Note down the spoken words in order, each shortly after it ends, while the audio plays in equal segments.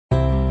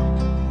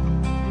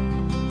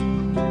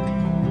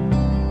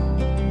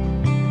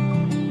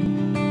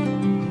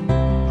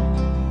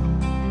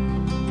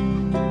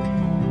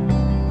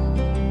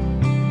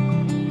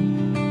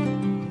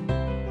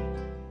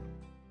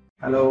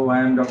Hello, I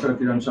am Dr.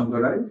 Kiran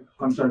Shankar Roy,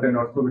 Consultant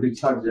Orthopaedic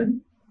Surgeon.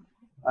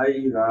 I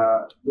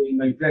doing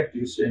my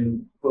practice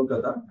in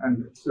Kolkata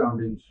and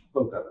surroundings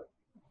Kolkata.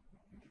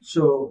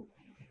 So,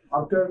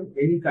 after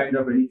any kind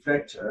of any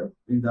fracture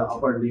in the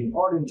upper limb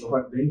or in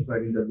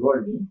the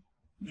lower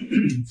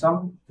limb,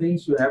 some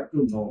things you have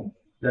to know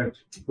that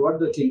what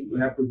the thing you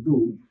have to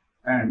do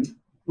and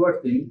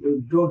what thing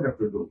you don't have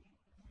to do.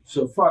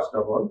 So, first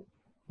of all,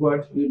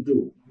 what you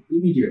do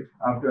immediate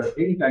after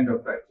any kind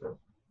of fracture.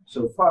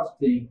 So, first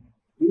thing,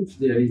 if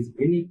there is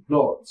any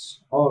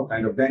cloths or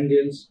kind of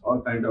bangles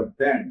or kind of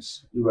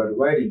bands you are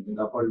wearing in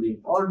the upper limb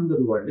or in the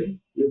lower limb,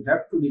 you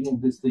have to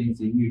remove these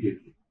things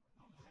immediately.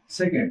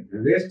 Second,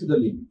 rest the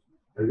limb.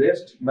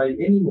 Rest by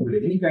any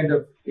movement, any kind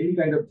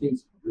of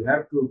things, you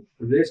have to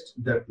rest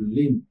that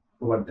limb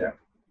over that.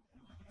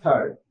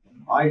 Third,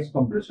 ice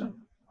compression.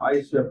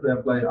 You have to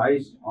apply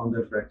ice on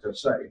the fracture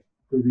side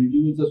to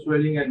reduce the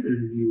swelling and to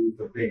reduce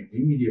the pain,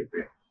 immediate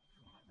pain.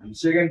 And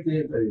second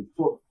thing,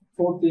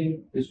 fourth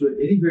thing is to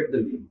elevate the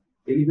limb.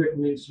 Elevate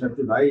means you have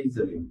to rise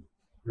the limb.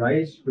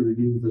 Rise to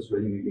reduce the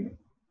swelling again.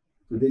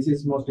 So this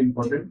is most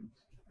important.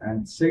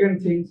 And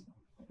second thing,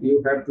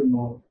 you have to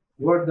know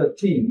what the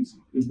things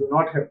you do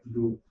not have to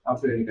do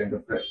after any kind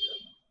of fracture.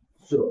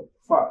 So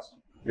first,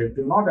 you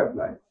do not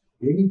apply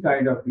any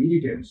kind of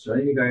irritants or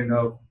any kind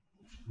of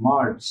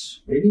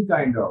marks, any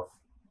kind of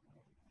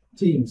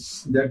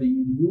things that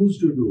you used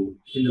to do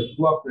in the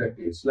work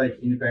practice, like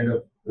in a kind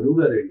of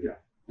rural area.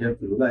 You have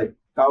to do like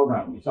cow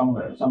dung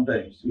somewhere.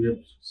 Sometimes we have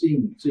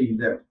seen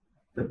that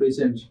the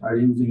patients are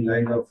using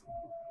line of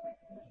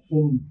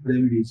home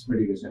remedies,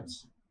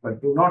 medications,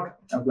 but do not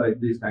apply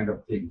these kind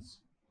of things.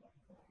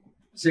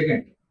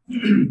 Second,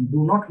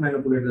 do not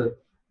manipulate the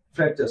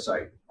fracture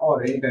site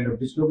or any kind of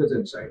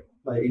dislocation site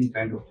by any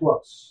kind of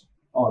works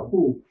or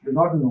who do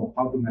not know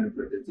how to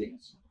manipulate the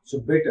things.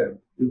 So better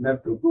you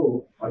have to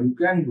go, or you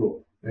can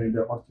go in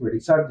the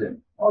orthopedic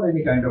surgeon or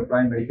any kind of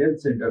primary health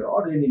center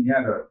or any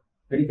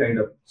kind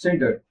of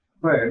center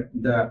where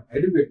the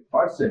educated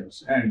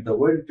persons and the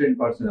well-trained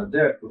person are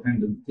there to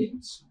handle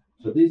things.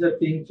 So these are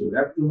things you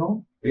have to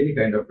know, any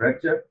kind of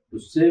fracture, to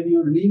save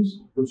your limbs,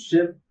 to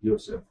save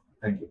yourself.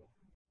 Thank you.